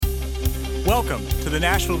Welcome to the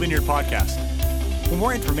Nashville Vineyard Podcast. For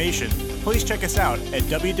more information, please check us out at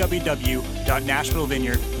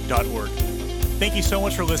www.nashvillevineyard.org. Thank you so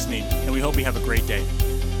much for listening, and we hope you have a great day.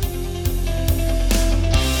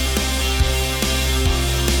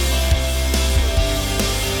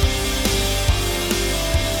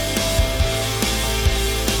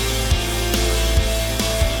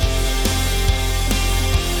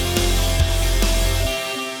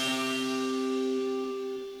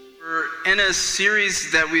 In a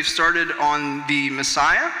series that we've started on the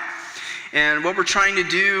Messiah, and what we're trying to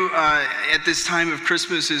do at this time of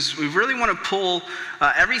Christmas is we really want to pull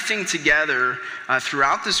everything together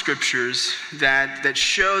throughout the scriptures that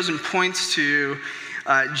shows and points to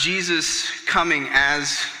Jesus coming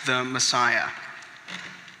as the Messiah.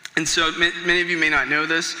 And so many of you may not know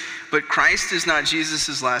this, but Christ is not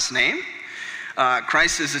Jesus' last name.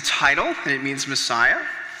 Christ is a title, and it means Messiah.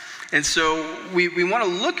 And so we want to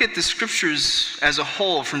look at the scriptures as a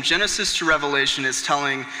whole. From Genesis to Revelation, it's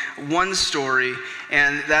telling one story,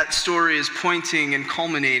 and that story is pointing and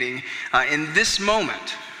culminating in this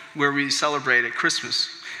moment where we celebrate at Christmas.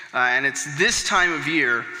 And it's this time of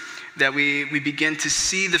year that we begin to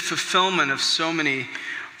see the fulfillment of so many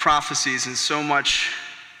prophecies and so much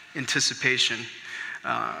anticipation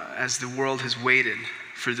as the world has waited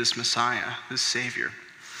for this Messiah, this Savior.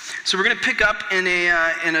 So we're going to pick up in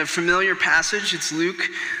a familiar passage. It's Luke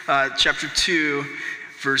chapter 2,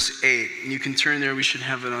 verse 8. And you can turn there. We should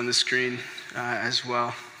have it on the screen as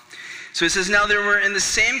well. So it says, "Now there were in the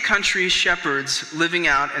same country shepherds living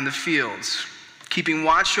out in the fields, keeping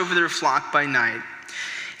watch over their flock by night.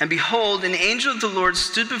 And behold, an angel of the Lord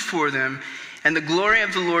stood before them, and the glory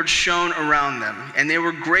of the Lord shone around them, and they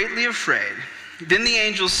were greatly afraid. Then the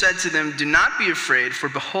angel said to them, 'Do not be afraid, for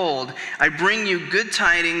behold, I bring you good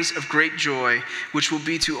tidings of great joy, which will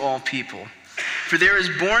be to all people. For there is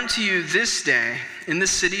born to you this day in the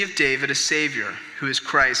city of David a Savior, who is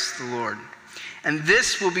Christ the Lord. And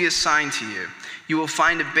this will be a sign to you. You will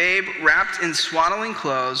find a babe wrapped in swaddling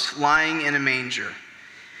clothes, lying in a manger.'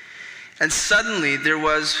 And suddenly there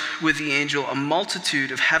was with the angel a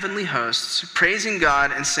multitude of heavenly hosts, praising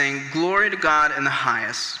God and saying, 'Glory to God in the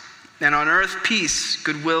highest, and on earth peace,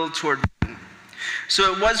 goodwill toward men.'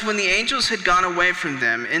 So it was when the angels had gone away from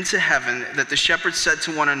them into heaven that the shepherds said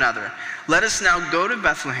to one another, 'Let us now go to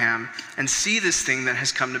Bethlehem and see this thing that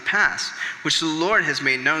has come to pass, which the Lord has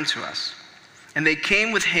made known to us.' And they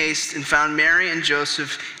came with haste and found Mary and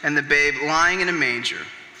Joseph and the babe lying in a manger.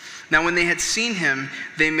 Now when they had seen him,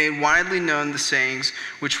 they made widely known the sayings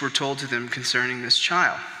which were told to them concerning this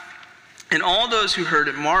child. And all those who heard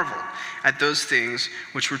it marveled at those things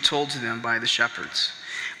which were told to them by the shepherds.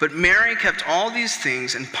 But Mary kept all these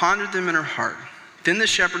things and pondered them in her heart. Then the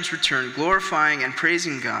shepherds returned, glorifying and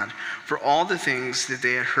praising God for all the things that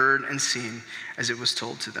they had heard and seen as it was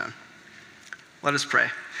told to them." Let us pray.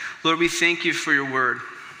 Lord, we thank you for your word.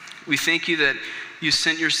 We thank you that you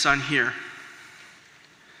sent your Son here,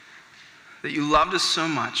 that you loved us so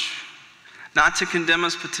much, not to condemn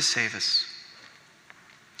us, but to save us.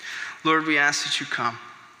 Lord, we ask that you come.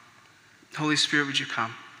 Holy Spirit, would you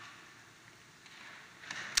come?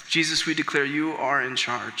 Jesus, we declare you are in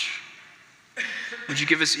charge. Would you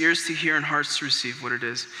give us ears to hear and hearts to receive what it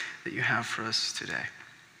is that you have for us today?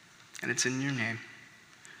 And it's in your name.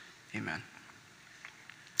 Amen.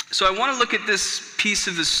 So I want to look at this piece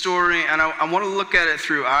of the story, and I want to look at it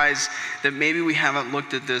through eyes that maybe we haven't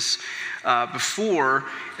looked at this before,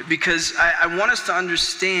 because I want us to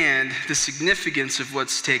understand the significance of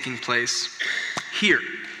what's taking place here.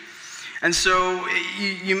 And so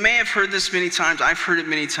you may have heard this many times. I've heard it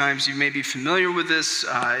many times. You may be familiar with this.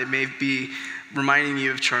 It may be reminding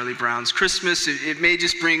you of Charlie Brown's Christmas. It may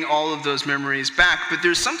just bring all of those memories back. But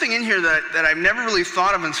there's something in here that I've never really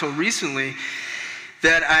thought of until recently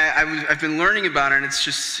that I've been learning about, and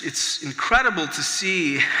it's incredible to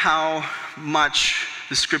see how much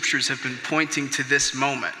the scriptures have been pointing to this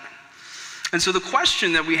moment. And so the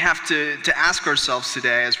question that we have to ask ourselves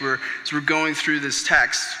today as we're going through this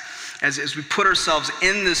text, as we put ourselves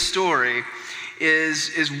in this story,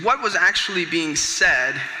 is what was actually being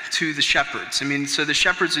said to the shepherds. I mean, so the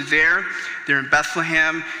shepherds are there. They're in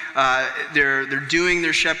Bethlehem. They're doing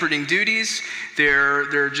their shepherding duties.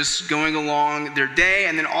 They're just going along their day.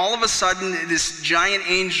 And then all of a sudden, this giant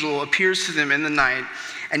angel appears to them in the night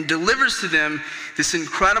and delivers to them this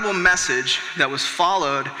incredible message that was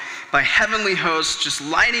followed by heavenly hosts just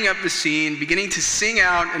lighting up the scene, beginning to sing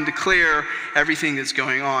out and declare everything that's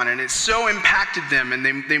going on. And it so impacted them, and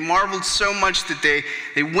they marveled so much that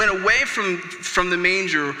they went away from the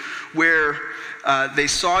manger where they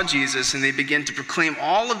saw Jesus, and they began to proclaim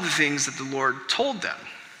all of the things that the Lord told them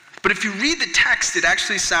But if you read the text, it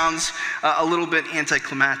actually sounds a little bit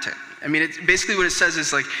anticlimactic. I mean, basically what it says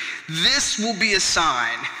is like, this will be a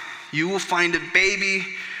sign. You will find a baby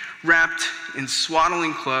wrapped in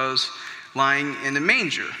swaddling clothes lying in a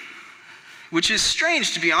manger. Which is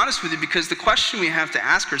strange, to be honest with you, because the question we have to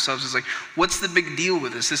ask ourselves is like, what's the big deal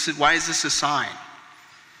with this? Why is this a sign?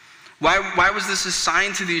 Why was this a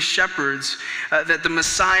sign to these shepherds that the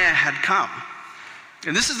Messiah had come?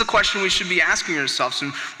 And this is the question we should be asking ourselves.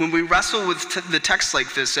 And when we wrestle with the text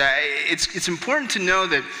like this, it's important to know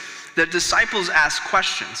that disciples ask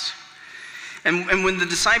questions. And when the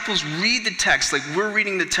disciples read the text, like we're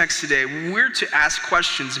reading the text today, we're to ask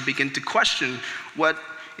questions and begin to question what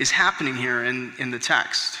is happening here in the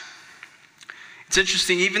text. It's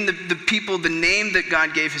interesting, even the people, the name that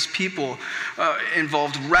God gave his people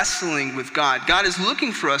involved wrestling with God. God is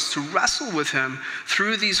looking for us to wrestle with him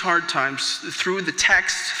through these hard times, through the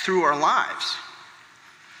text, through our lives.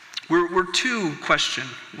 We're to question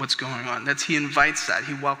what's going on. He invites that,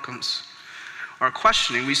 he welcomes our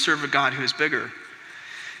questioning. We serve a God who is bigger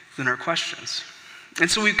than our questions. And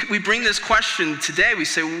so we bring this question today. We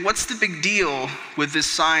say, well, what's the big deal with this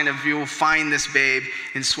sign of you will find this babe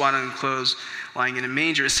in swaddling clothes lying in a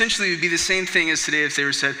manger? Essentially, it would be the same thing as today if they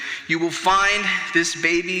were said, you will find this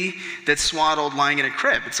baby that's swaddled lying in a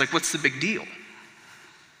crib. It's like, what's the big deal?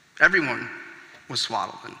 Everyone was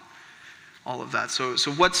swaddled and all of that. So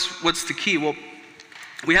what's the key? Well,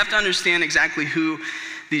 we have to understand exactly who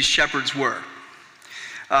these shepherds were.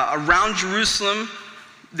 Around Jerusalem,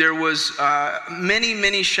 there was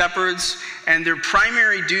many shepherds, and their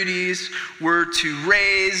primary duties were to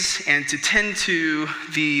raise and to tend to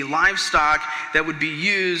the livestock that would be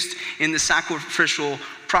used in the sacrificial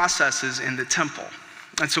processes in the temple.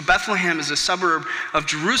 And so Bethlehem is a suburb of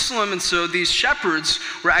Jerusalem, and so these shepherds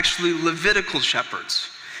were actually Levitical shepherds.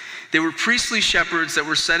 They were priestly shepherds that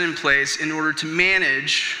were set in place in order to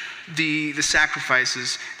manage the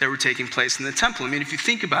sacrifices that were taking place in the temple. I mean, if you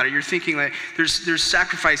think about it, you're thinking like there's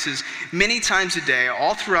sacrifices many times a day,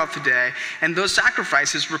 all throughout the day, and those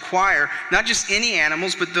sacrifices require not just any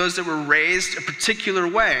animals, but those that were raised a particular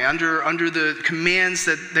way under the commands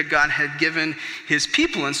that God had given his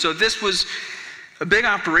people. And so this was a big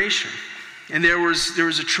operation. And there was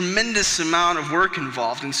a tremendous amount of work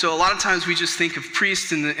involved. And so a lot of times we just think of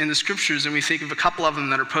priests in the scriptures, and we think of a couple of them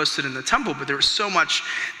that are posted in the temple, but there was so much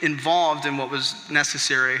involved in what was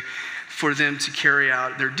necessary for them to carry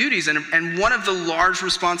out their duties. And one of the large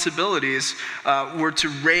responsibilities were to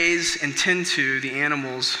raise and tend to the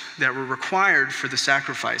animals that were required for the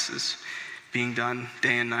sacrifices being done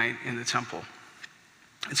day and night in the temple.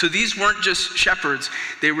 And so these weren't just shepherds,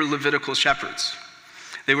 they were Levitical shepherds.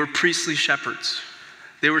 They were priestly shepherds.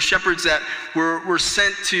 They were shepherds that were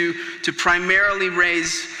sent to primarily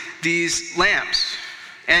raise these lambs.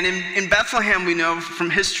 And in Bethlehem, we know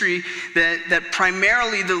from history that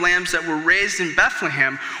primarily the lambs that were raised in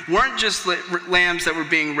Bethlehem weren't just lambs that were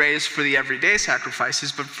being raised for the everyday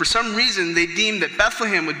sacrifices, but for some reason they deemed that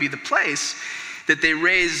Bethlehem would be the place that they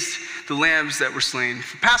raised the lambs that were slain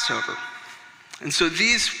for Passover. And so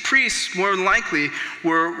these priests, more than likely,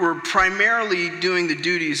 were primarily doing the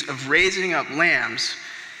duties of raising up lambs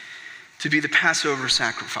to be the Passover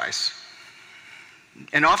sacrifice.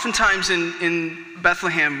 And oftentimes in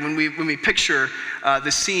Bethlehem, when we picture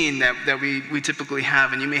the scene that we typically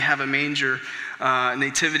have, and you may have a manger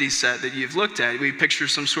nativity set that you've looked at, we picture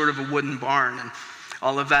some sort of a wooden barn and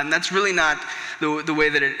all of that. And that's really not the way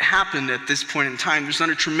that it happened at this point in time. There's not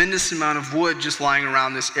a tremendous amount of wood just lying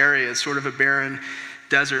around this area. It's sort of a barren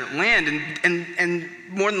desert land. And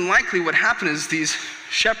more than likely what happened is these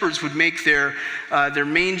shepherds would make their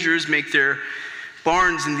mangers, make their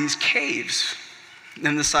barns in these caves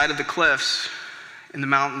in the side of the cliffs in the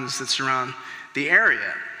mountains that surround the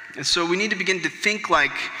area. And so we need to begin to think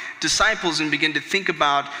like disciples and begin to think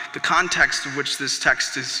about the context of which this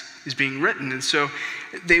text is being written. And so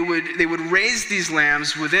they would raise these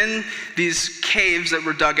lambs within these caves that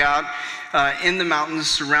were dug out in the mountains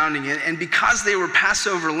surrounding it. And because they were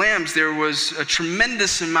Passover lambs, there was a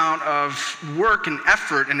tremendous amount of work and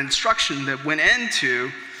effort and instruction that went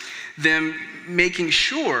into them making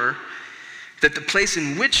sure that the place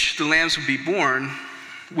in which the lambs would be born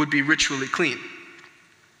would be ritually clean.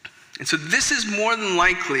 And so this is more than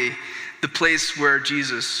likely the place where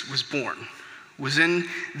Jesus was born, was in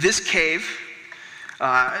this cave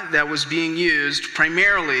that was being used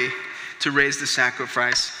primarily to raise the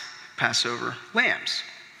sacrifice Passover lambs.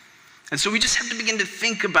 And so we just have to begin to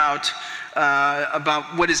think about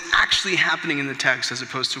what is actually happening in the text as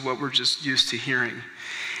opposed to what we're just used to hearing.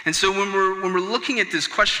 And so when we're looking at this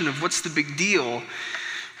question of what's the big deal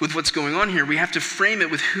with what's going on here, we have to frame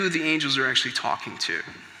it with who the angels are actually talking to.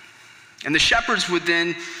 And the shepherds would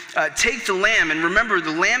then take the lamb, and remember,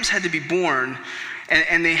 the lambs had to be born,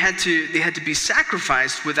 and they had to be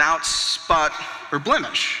sacrificed without spot or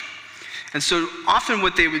blemish. And so often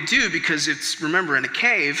what they would do, because it's, remember, in a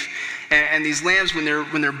cave, and these lambs, when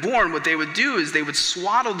they're born, what they would do is they would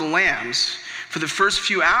swaddle the lambs for the first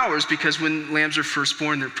few hours, because when lambs are first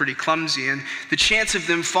born, they're pretty clumsy, and the chance of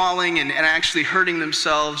them falling and actually hurting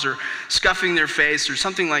themselves or scuffing their face or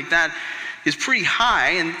something like that is pretty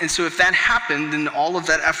high. And so if that happened, then all of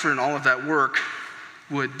that effort and all of that work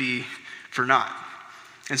would be for naught.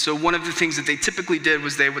 And so one of the things that they typically did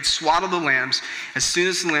was they would swaddle the lambs as soon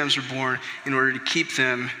as the lambs were born in order to keep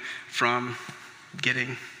them from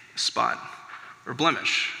getting a spot or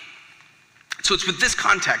blemish. So it's with this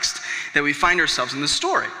context that we find ourselves in the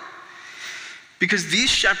story. Because these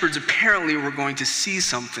shepherds apparently were going to see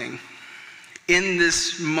something in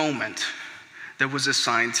this moment that was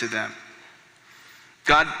assigned to them.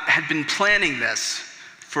 God had been planning this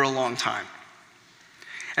for a long time.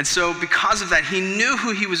 And so because of that, he knew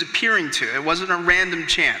who he was appearing to. It wasn't a random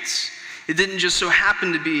chance. It didn't just so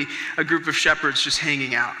happen to be a group of shepherds just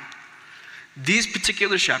hanging out. These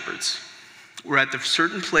particular shepherds were at the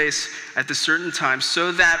certain place at the certain time,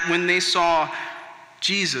 so that when they saw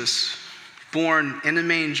Jesus born in a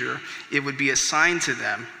manger, it would be a sign to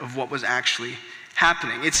them of what was actually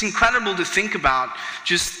happening. It's incredible to think about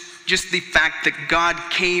just the fact that God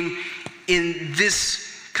came in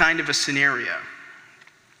this kind of a scenario.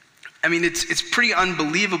 I mean, it's pretty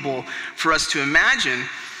unbelievable for us to imagine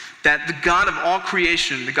that the God of all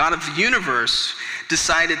creation, the God of the universe,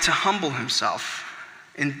 decided to humble himself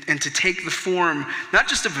and to take the form, not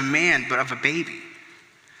just of a man, but of a baby.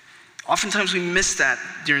 Oftentimes we miss that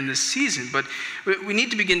during this season, but we need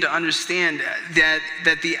to begin to understand that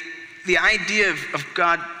the idea of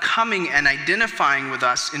God coming and identifying with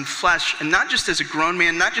us in flesh, and not just as a grown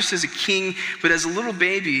man, not just as a king, but as a little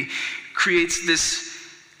baby, creates this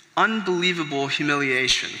unbelievable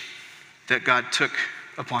humiliation that God took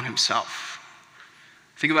upon himself.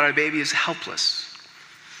 Think about it, a baby is helpless.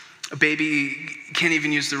 A baby can't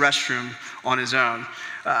even use the restroom on his own,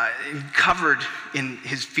 covered in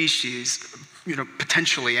his feces,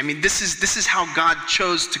 potentially. I mean, this is how God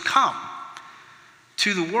chose to come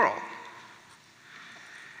to the world.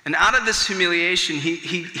 And out of this humiliation,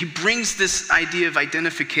 he brings this idea of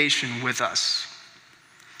identification with us.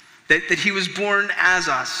 That he was born as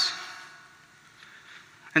us.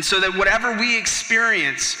 And so that whatever we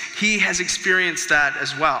experience, he has experienced that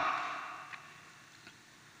as well.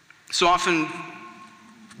 So often,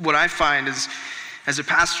 what I find is, as a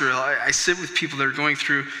pastor, I sit with people that are going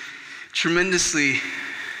through tremendously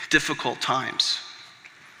difficult times.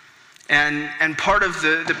 And part of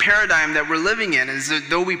the paradigm that we're living in is that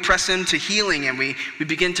though we press into healing and we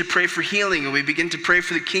begin to pray for healing and we begin to pray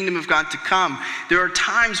for the kingdom of God to come, there are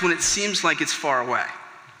times when it seems like it's far away.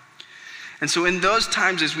 And so in those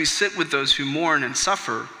times, as we sit with those who mourn and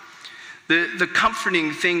suffer, the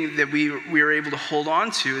comforting thing that we are able to hold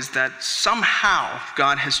on to is that somehow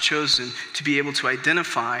God has chosen to be able to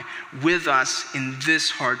identify with us in this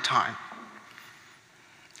hard time.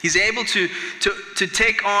 He's able to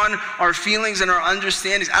take on our feelings and our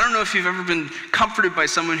understandings. I don't know if you've ever been comforted by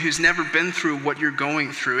someone who's never been through what you're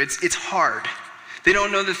going through. It's hard. They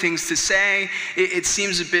don't know the things to say. It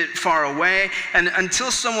seems a bit far away. And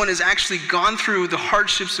until someone has actually gone through the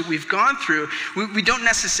hardships that we've gone through, we don't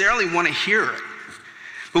necessarily want to hear it.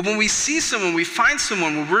 But when we see someone, we find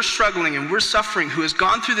someone where we're struggling and we're suffering, who has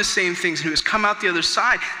gone through the same things and who has come out the other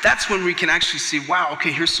side, that's when we can actually see, wow,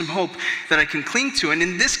 okay, here's some hope that I can cling to. And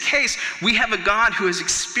in this case, we have a God who has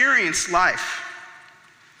experienced life,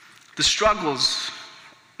 the struggles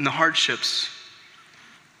and the hardships,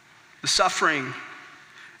 the suffering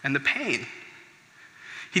and the pain.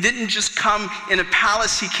 He didn't just come in a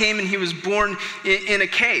palace, he came and he was born in a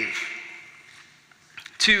cave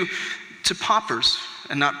to paupers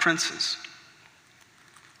and not princes.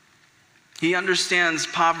 He understands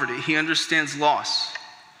poverty. He understands loss.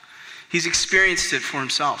 He's experienced it for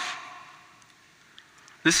himself.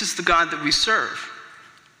 This is the God that we serve.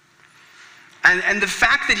 And the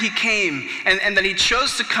fact that he came and that he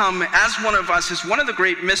chose to come as one of us is one of the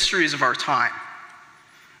great mysteries of our time.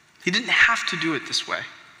 He didn't have to do it this way.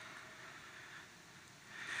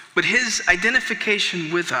 But his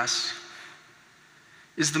identification with us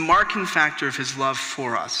is the marking factor of his love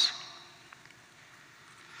for us.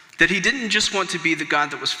 That he didn't just want to be the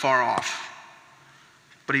God that was far off,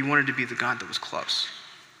 but he wanted to be the God that was close.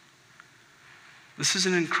 This is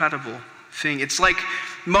an incredible thing. It's like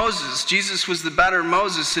Moses. Jesus was the better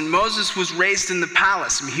Moses, and Moses was raised in the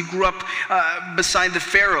palace. I mean, he grew up beside the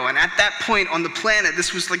Pharaoh, and at that point on the planet,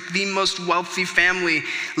 this was like the most wealthy family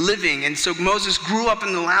living, and so Moses grew up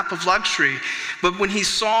in the lap of luxury. But when he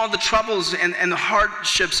saw the troubles and the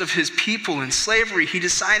hardships of his people in slavery, he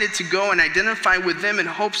decided to go and identify with them in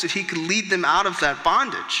hopes that he could lead them out of that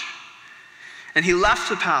bondage. And he left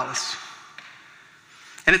the palace.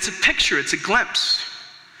 And it's a picture, it's a glimpse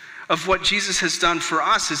of what Jesus has done for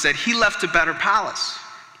us, is that he left a better palace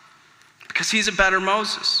because he's a better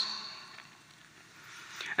Moses.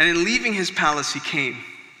 And in leaving his palace, he came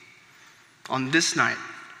on this night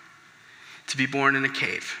to be born in a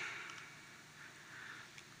cave.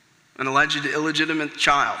 An alleged illegitimate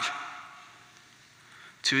child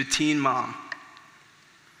to a teen mom.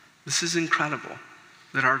 This is incredible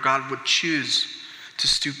that our God would choose to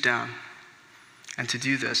stoop down and to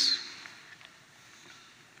do this.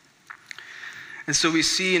 And so we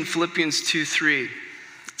see in Philippians 2:3, it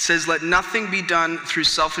says, "Let nothing be done through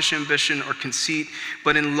selfish ambition or conceit,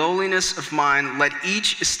 but in lowliness of mind, let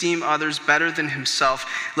each esteem others better than himself.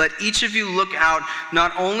 Let each of you look out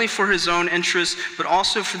not only for his own interest, but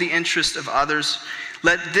also for the interest of others.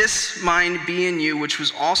 Let this mind be in you, which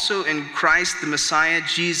was also in Christ the Messiah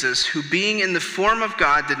Jesus, who being in the form of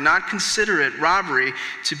God did not consider it robbery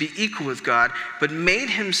to be equal with God, but made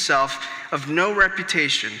himself of no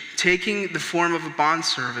reputation, taking the form of a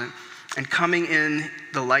bondservant and coming in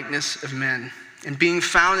the likeness of men. And being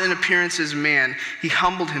found in appearance as man, he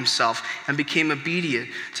humbled himself and became obedient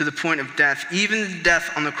to the point of death, even death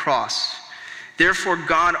on the cross. Therefore,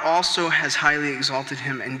 God also has highly exalted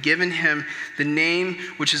him and given him the name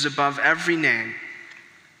which is above every name,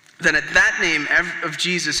 that at that name of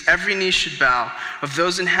Jesus every knee should bow, of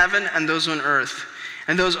those in heaven and those on earth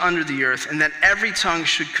and those under the earth, and that every tongue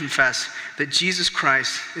should confess that Jesus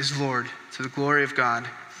Christ is Lord, to the glory of God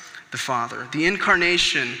the Father." The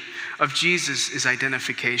incarnation of Jesus is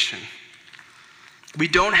identification. We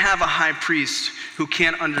don't have a high priest who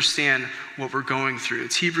can't understand what we're going through.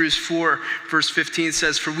 It's Hebrews 4, verse 15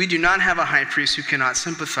 says, "For we do not have a high priest who cannot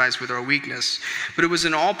sympathize with our weakness, but it was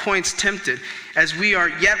in all points tempted, as we are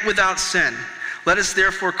yet without sin. Let us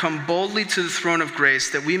therefore come boldly to the throne of grace,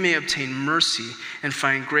 that we may obtain mercy and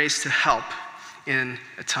find grace to help in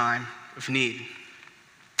a time of need."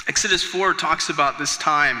 Exodus 4 talks about this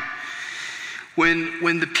time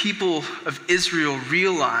when the people of Israel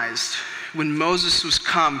realized, when Moses was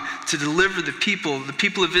come to deliver the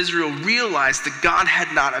people of Israel realized that God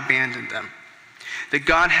had not abandoned them, that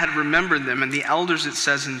God had remembered them. And the elders, it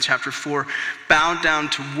says in chapter 4, bowed down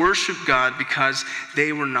to worship God because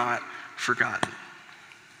they were not forgotten.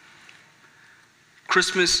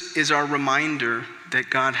 Christmas is our reminder that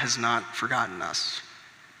God has not forgotten us.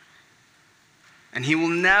 And he will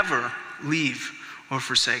never leave or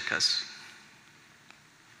forsake us.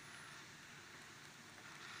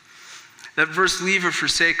 That verse, leave or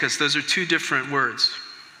forsake us, those are two different words.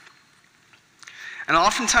 And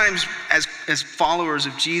oftentimes, as followers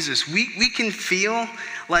of Jesus, we can feel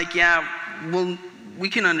like, we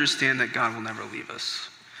can understand that God will never leave us.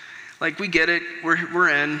 Like, we get it, we're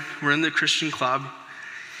in the Christian club,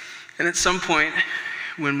 and at some point,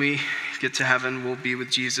 when we get to heaven, we'll be with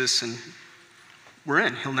Jesus, and we're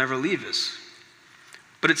in, he'll never leave us.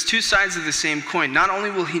 But it's two sides of the same coin. Not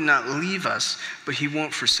only will he not leave us, but he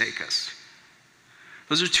won't forsake us.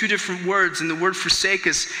 Those are two different words, and the word forsake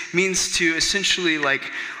us means to essentially like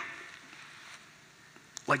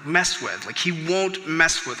mess with. Like, he won't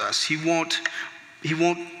mess with us. He won't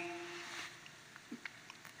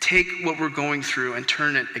take what we're going through and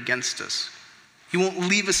turn it against us. He won't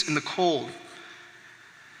leave us in the cold.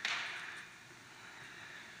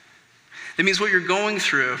 That means what you're going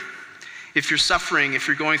through, if you're suffering, if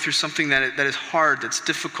you're going through something that is hard, that's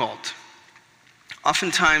difficult,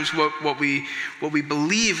 oftentimes what we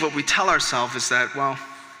believe, what we tell ourselves is that, well,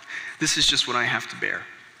 this is just what I have to bear.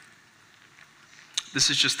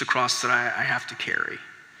 This is just the cross that I have to carry.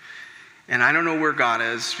 And I don't know where God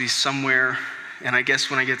is. He's somewhere, and I guess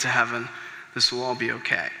when I get to heaven, this will all be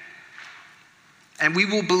okay. And we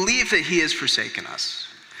will believe that he has forsaken us.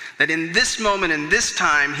 That in this moment, in this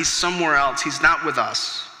time, he's somewhere else. He's not with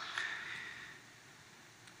us.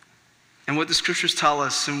 And what the scriptures tell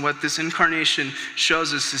us and what this incarnation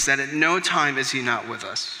shows us is that at no time is he not with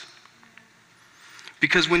us.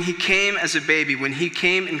 Because when he came as a baby, when he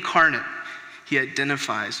came incarnate, he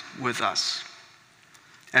identifies with us.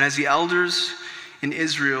 And as the elders in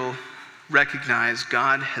Israel recognize,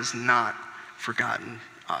 God has not forgotten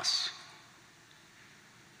us.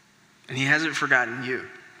 And he hasn't forgotten you.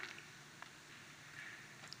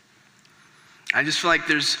 I just feel like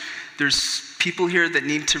there's people here that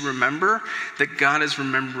need to remember that God is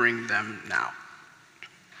remembering them now.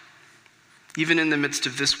 Even in the midst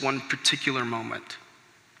of this one particular moment.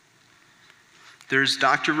 There's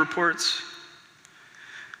doctor reports.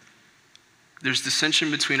 There's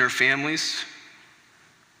dissension between our families.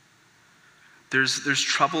 There's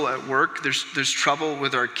trouble at work. There's trouble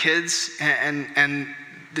with our kids. And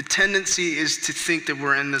the tendency is to think that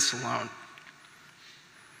we're in this alone.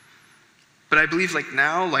 But I believe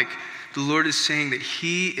now, the Lord is saying that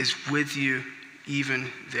he is with you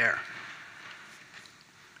even there.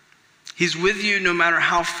 He's with you no matter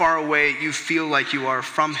how far away you feel like you are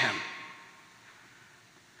from him.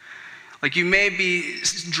 You may be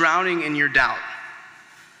drowning in your doubt.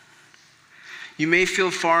 You may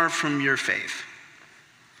feel far from your faith.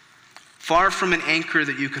 Far from an anchor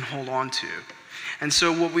that you can hold on to. And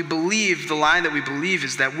so what we believe, the lie that we believe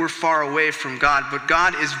is that we're far away from God, but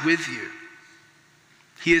God is with you.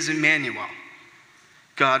 He is Emmanuel,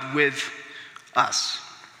 God with us.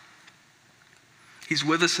 He's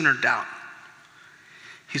with us in our doubt.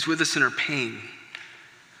 He's with us in our pain.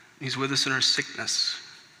 He's with us in our sickness.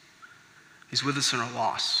 He's with us in our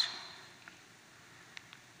loss.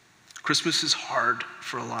 Christmas is hard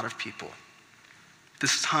for a lot of people.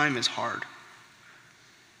 This time is hard.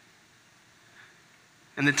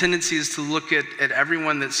 And the tendency is to look at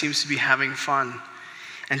everyone that seems to be having fun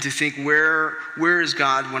and to think, where is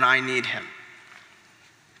God when I need him?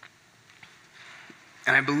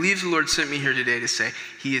 And I believe the Lord sent me here today to say,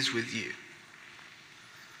 he is with you.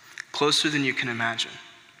 Closer than you can imagine.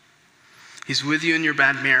 He's with you in your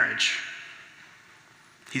bad marriage.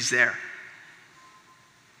 He's there.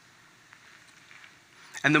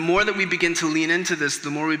 And the more that we begin to lean into this, the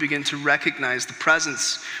more we begin to recognize the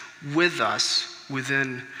presence with us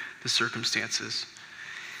within the circumstances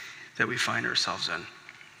that we find ourselves in.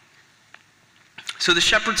 So the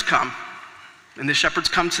shepherds come, and the shepherds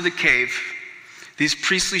come to the cave, these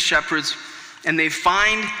priestly shepherds, and they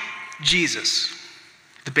find Jesus,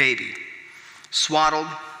 the baby, swaddled,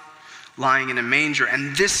 lying in a manger.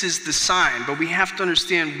 And this is the sign, but we have to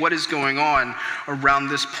understand what is going on around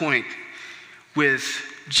this point with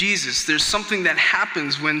Jesus. There's something that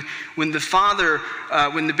happens when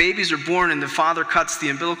the babies are born and the father cuts the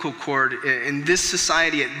umbilical cord. In this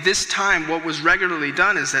society, at this time, what was regularly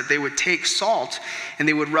done is that they would take salt and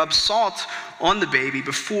they would rub salt on the baby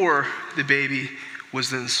before the baby was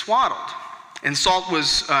then swaddled. And salt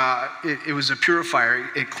was it was a purifier.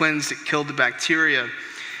 It cleansed, it killed the bacteria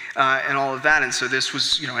and all of that. And so this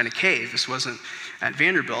was, in a cave. This wasn't at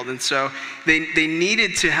Vanderbilt. And so they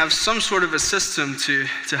needed to have some sort of a system to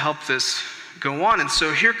help this go on. And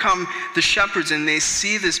so here come the shepherds, and they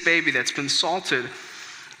see this baby that's been salted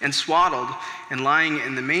and swaddled and lying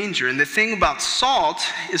in the manger. And the thing about salt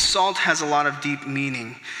is salt has a lot of deep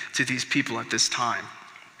meaning to these people at this time.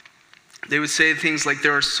 They would say things like,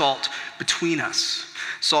 there is salt between us.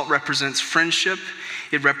 Salt represents friendship.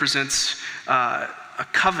 It represents a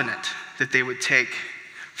covenant that they would take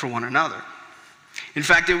for one another. In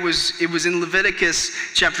fact, it was in Leviticus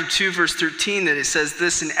chapter 2, verse 13 that it says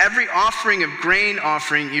this, "In every offering of grain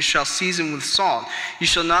offering you shall season with salt. You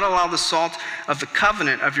shall not allow the salt of the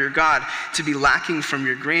covenant of your God to be lacking from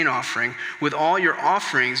your grain offering. With all your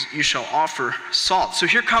offerings you shall offer salt." So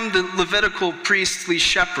here come the Levitical priestly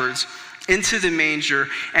shepherds into the manger,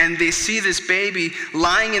 and they see this baby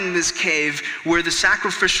lying in this cave where the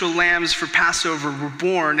sacrificial lambs for Passover were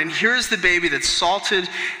born. And here's the baby that's salted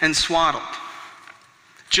and swaddled.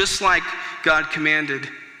 Just like God commanded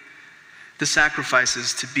the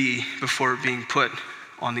sacrifices to be before being put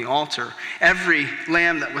on the altar. Every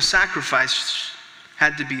lamb that was sacrificed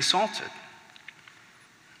had to be salted.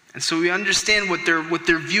 And so we understand what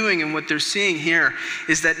they're viewing and what they're seeing here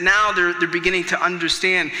is that now they're beginning to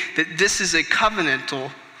understand that this is a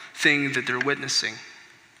covenantal thing that they're witnessing.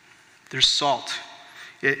 There's salt.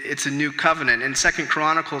 It's a new covenant. And 2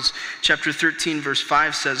 Chronicles chapter 13 verse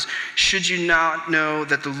 5 says, "Should you not know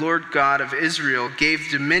that the Lord God of Israel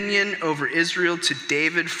gave dominion over Israel to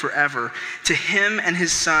David forever, to him and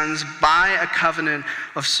his sons by a covenant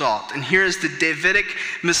of salt." And here is the Davidic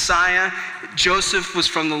Messiah. Joseph was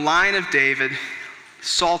from the line of David,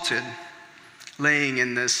 salted, laying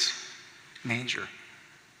in this manger.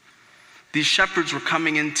 These shepherds were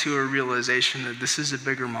coming into a realization that this is a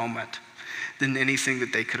bigger moment than anything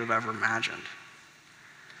that they could have ever imagined.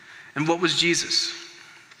 And what was Jesus?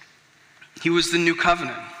 He was the new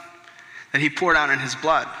covenant that he poured out in his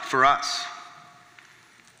blood for us.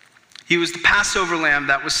 He was the Passover lamb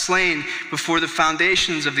that was slain before the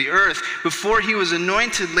foundations of the earth. Before he was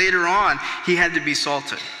anointed later on, he had to be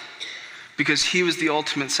salted because he was the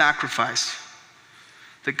ultimate sacrifice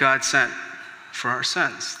that God sent for our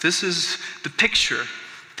sins. This is the picture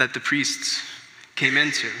that the priests came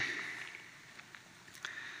into.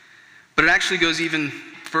 But it actually goes even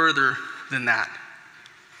further than that.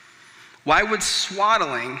 Why would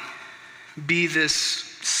swaddling be this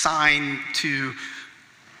sign to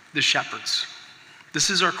the shepherds? This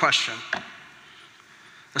is our question.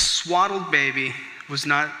 A swaddled baby was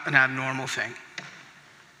not an abnormal thing.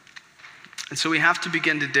 And so we have to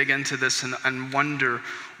begin to dig into this and wonder,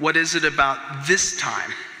 what is it about this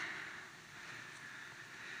time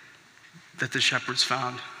that the shepherds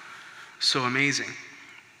found so amazing?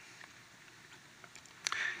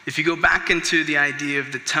 If you go back into the idea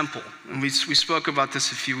of the temple, and we spoke about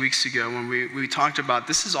this a few weeks ago when we talked about,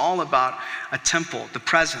 this is all about a temple, the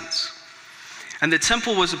presence. And the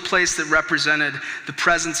temple was a place that represented the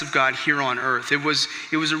presence of God here on earth. It was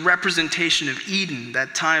a representation of Eden,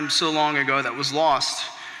 that time so long ago that was lost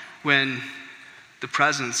when the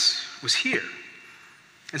presence was here.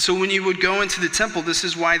 And so when you would go into the temple, this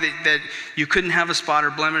is why that you couldn't have a spot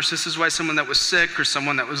or blemish. This is why someone that was sick or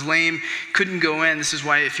someone that was lame couldn't go in. This is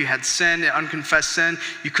why if you had sin, unconfessed sin,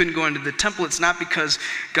 you couldn't go into the temple. It's not because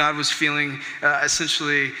God was feeling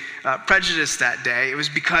essentially prejudiced that day. It was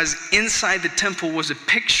because inside the temple was a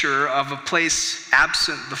picture of a place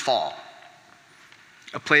absent the fall,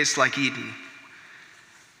 a place like Eden.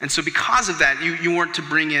 And so because of that, you weren't to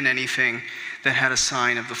bring in anything that had a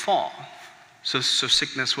sign of the fall. So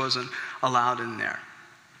sickness wasn't allowed in there.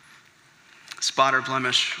 Spot or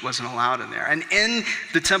blemish wasn't allowed in there. And in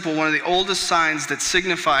the temple, one of the oldest signs that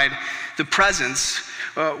signified the presence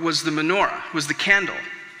was the menorah, was the candle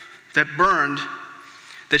that burned,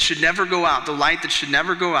 that should never go out, the light that should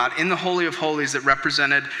never go out in the Holy of Holies that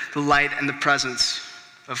represented the light and the presence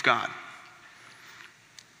of God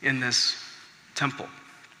in this temple.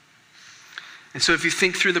 And so if you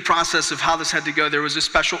think through the process of how this had to go, there was a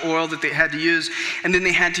special oil that they had to use, and then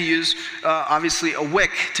they had to use, obviously, a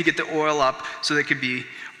wick to get the oil up so that it could be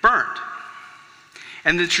burned.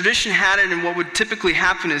 And the tradition had it, and what would typically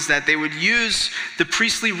happen is that they would use the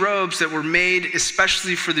priestly robes that were made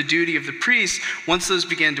especially for the duty of the priest. Once those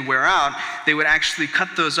began to wear out, they would actually cut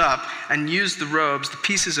those up and use the robes, the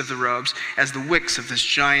pieces of the robes, as the wicks of this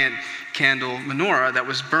giant candle menorah that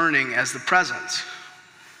was burning as the presence.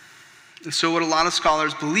 And so what a lot of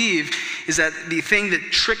scholars believe is that the thing that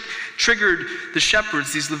triggered the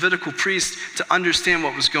shepherds, these Levitical priests, to understand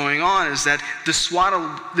what was going on is that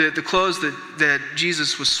the clothes that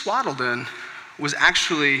Jesus was swaddled in was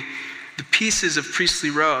actually the pieces of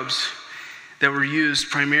priestly robes that were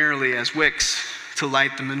used primarily as wicks to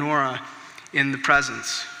light the menorah in the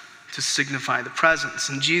presence, to signify the presence.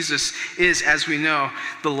 And Jesus is, as we know,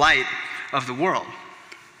 the light of the world.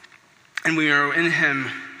 And we are in him.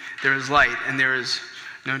 There is light and there is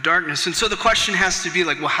no darkness. And so the question has to be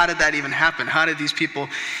like, well, how did that even happen? How did these people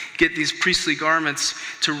get these priestly garments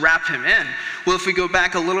to wrap him in? Well, if we go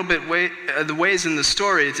back a little bit the ways in the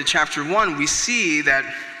story to chapter 1, we see that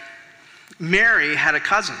Mary had a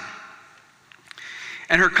cousin.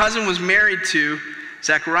 And her cousin was married to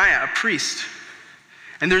Zechariah, a priest.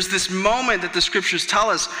 And there's this moment that the scriptures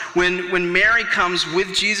tell us when Mary comes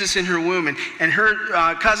with Jesus in her womb, and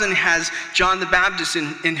her cousin has John the Baptist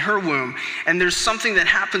in her womb. And there's something that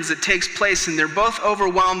happens that takes place, and they're both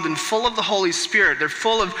overwhelmed and full of the Holy Spirit. They're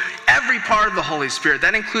full of every part of the Holy Spirit.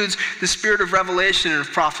 That includes the spirit of revelation and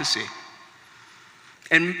of prophecy.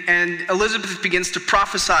 And Elizabeth begins to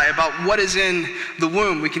prophesy about what is in the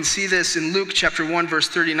womb. We can see this in Luke chapter 1, verse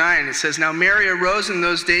 39. It says, "Now Mary arose in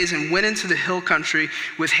those days and went into the hill country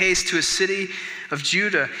with haste to a city of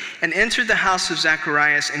Judah, and entered the house of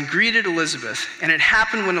Zacharias and greeted Elizabeth. And it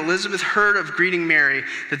happened when Elizabeth heard of greeting Mary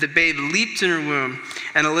that the babe leaped in her womb,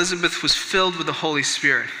 and Elizabeth was filled with the Holy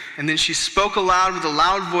Spirit. And then she spoke aloud with a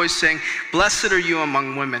loud voice, saying, 'Blessed are you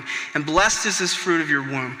among women, and blessed is this fruit of your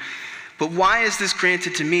womb. But why is this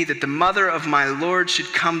granted to me, that the mother of my Lord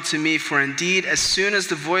should come to me? For indeed, as soon as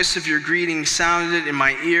the voice of your greeting sounded in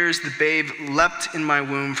my ears, the babe leapt in my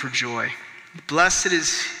womb for joy. Blessed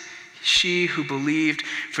is she who believed,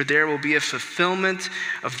 for there will be a fulfillment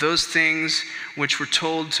of those things which were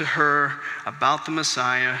told to her about the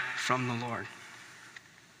Messiah from the Lord.'"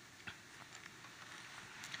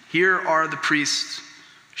 Here are the priests,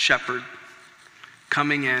 shepherd,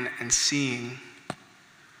 coming in and seeing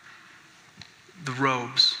the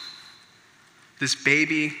robes. This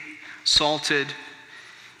baby, salted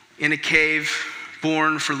in a cave,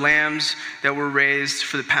 born for lambs that were raised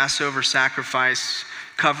for the Passover sacrifice,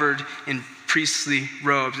 covered in priestly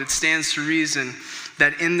robes. It stands to reason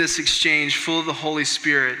that in this exchange, full of the Holy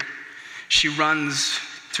Spirit, she runs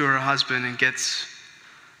to her husband and gets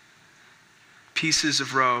pieces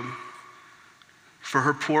of robe for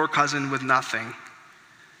her poor cousin with nothing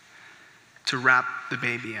to wrap the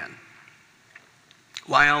baby in.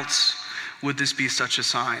 Why else would this be such a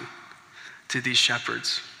sign to these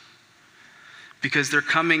shepherds? Because they're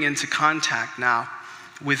coming into contact now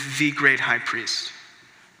with the great high priest.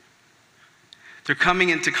 They're coming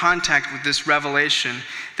into contact with this revelation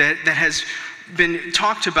that has been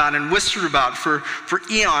talked about and whispered about for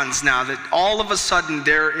eons now, that all of a sudden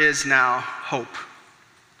there is now hope.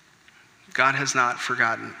 God has not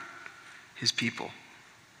forgotten his people.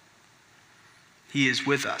 He is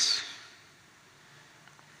with us.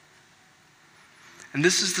 And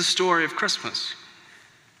this is the story of Christmas.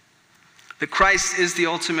 That Christ is the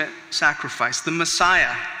ultimate sacrifice. The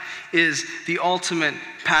Messiah is the ultimate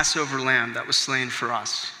Passover lamb that was slain for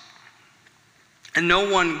us. And no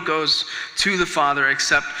one goes to the Father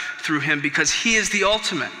except through him, because he is the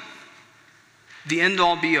ultimate, the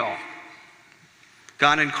end-all be-all.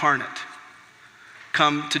 God incarnate,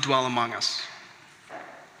 come to dwell among us.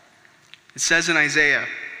 It says in Isaiah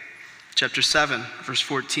chapter 7, verse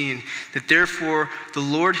 14, that therefore the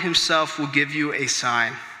Lord himself will give you a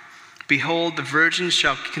sign. Behold, the virgin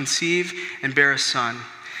shall conceive and bear a son,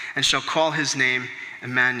 and shall call his name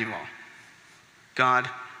Emmanuel, God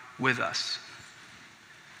with us.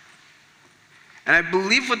 And I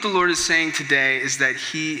believe what the Lord is saying today is that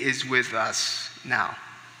he is with us now.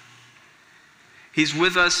 He's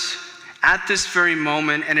with us at this very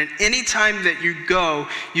moment, and at any time that you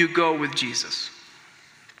go with Jesus.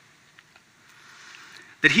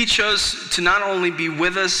 That he chose to not only be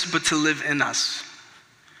with us, but to live in us.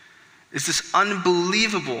 It's this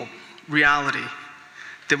unbelievable reality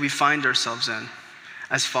that we find ourselves in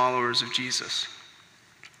as followers of Jesus.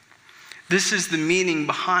 This is the meaning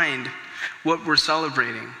behind what we're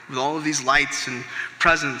celebrating with all of these lights and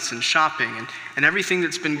presents and shopping and everything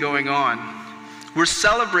that's been going on. We're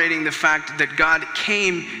celebrating the fact that God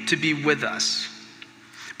came to be with us.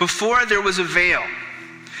 Before there was a veil,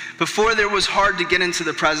 before there was hard to get into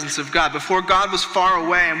the presence of God, before God was far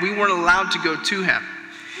away and we weren't allowed to go to him,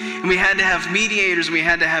 and we had to have mediators, and we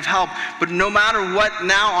had to have help, but no matter what,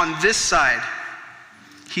 now on this side,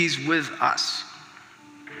 he's with us.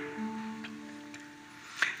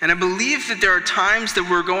 And I believe that there are times that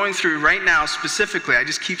we're going through right now specifically. I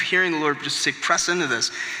just keep hearing the Lord just say, press into this.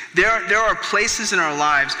 There are places in our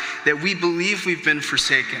lives that we believe we've been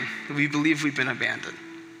forsaken, that we believe we've been abandoned.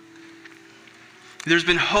 There's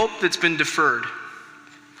been hope that's been deferred,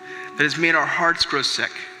 that has made our hearts grow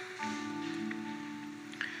sick.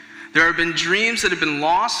 There have been dreams that have been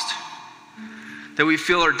lost that we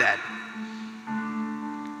feel are dead.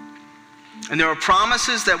 And there are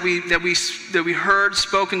promises that we heard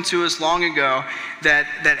spoken to us long ago that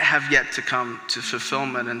have yet to come to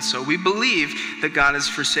fulfillment. And so we believe that God is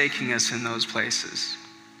forsaking us in those places.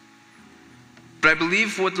 But I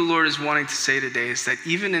believe what the Lord is wanting to say today is that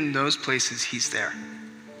even in those places, he's there.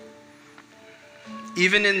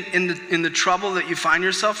 Even in the trouble that you find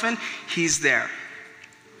yourself in, he's there.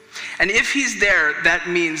 And if he's there, that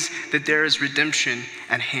means that there is redemption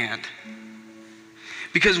at hand.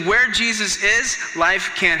 Because where Jesus is,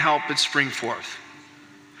 life can't help but spring forth.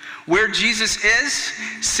 Where Jesus is,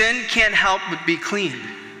 sin can't help but be clean.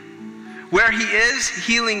 Where he is,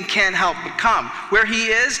 healing can't help but come. Where he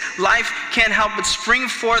is, life can't help but spring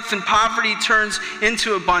forth, and poverty turns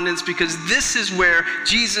into abundance, because this is where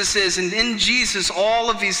Jesus is. And in Jesus, all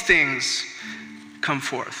of these things come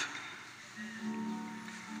forth.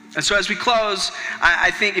 And so as we close,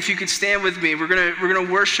 I think if you could stand with me, we're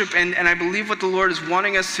gonna worship, and I believe what the Lord is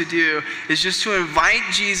wanting us to do is just to invite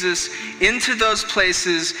Jesus into those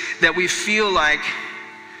places that we feel like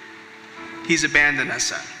he's abandoned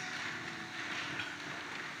us at.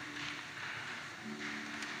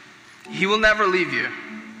 He will never leave you,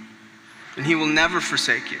 and he will never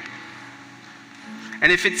forsake you.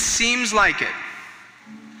 And if it seems like it,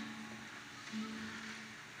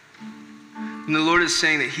 and the Lord is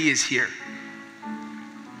saying that he is here.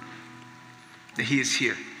 That he is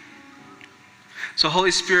here. So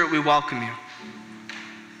Holy Spirit, we welcome you.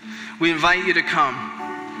 We invite you to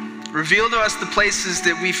come. Reveal to us the places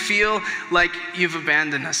that we feel like you've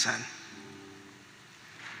abandoned us in.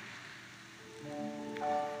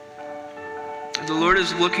 The Lord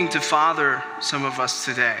is looking to father some of us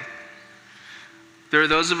today. There are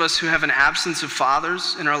those of us who have an absence of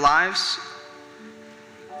fathers in our lives,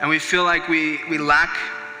 and we feel like we lack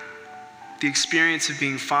the experience of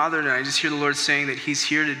being fathered. And I just hear the Lord saying that he's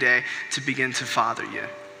here today to begin to father you.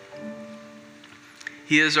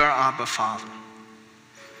 He is our Abba Father.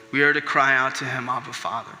 We are to cry out to him, Abba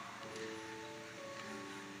Father.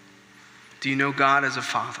 Do you know God as a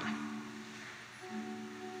father?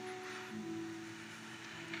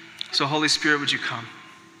 So Holy Spirit, would you come?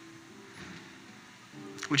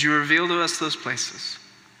 Would you reveal to us those places?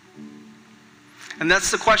 And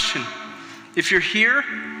that's the question. If you're here,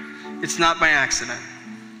 it's not by accident.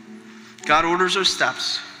 God orders our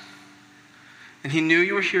steps. And he knew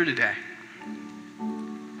you were here today.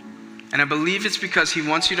 And I believe it's because he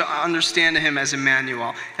wants you to understand him as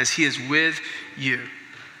Emmanuel, as he is with you.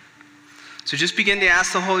 So just begin to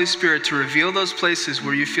ask the Holy Spirit to reveal those places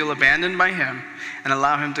where you feel abandoned by him and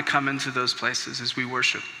allow him to come into those places as we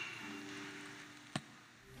worship.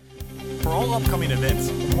 For all upcoming events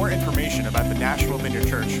and more information about the Nashville Vineyard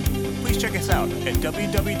Church, please check us out at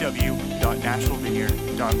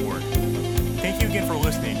www.nashvillevineyard.org. Thank you again for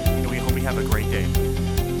listening, and we hope you have a great day.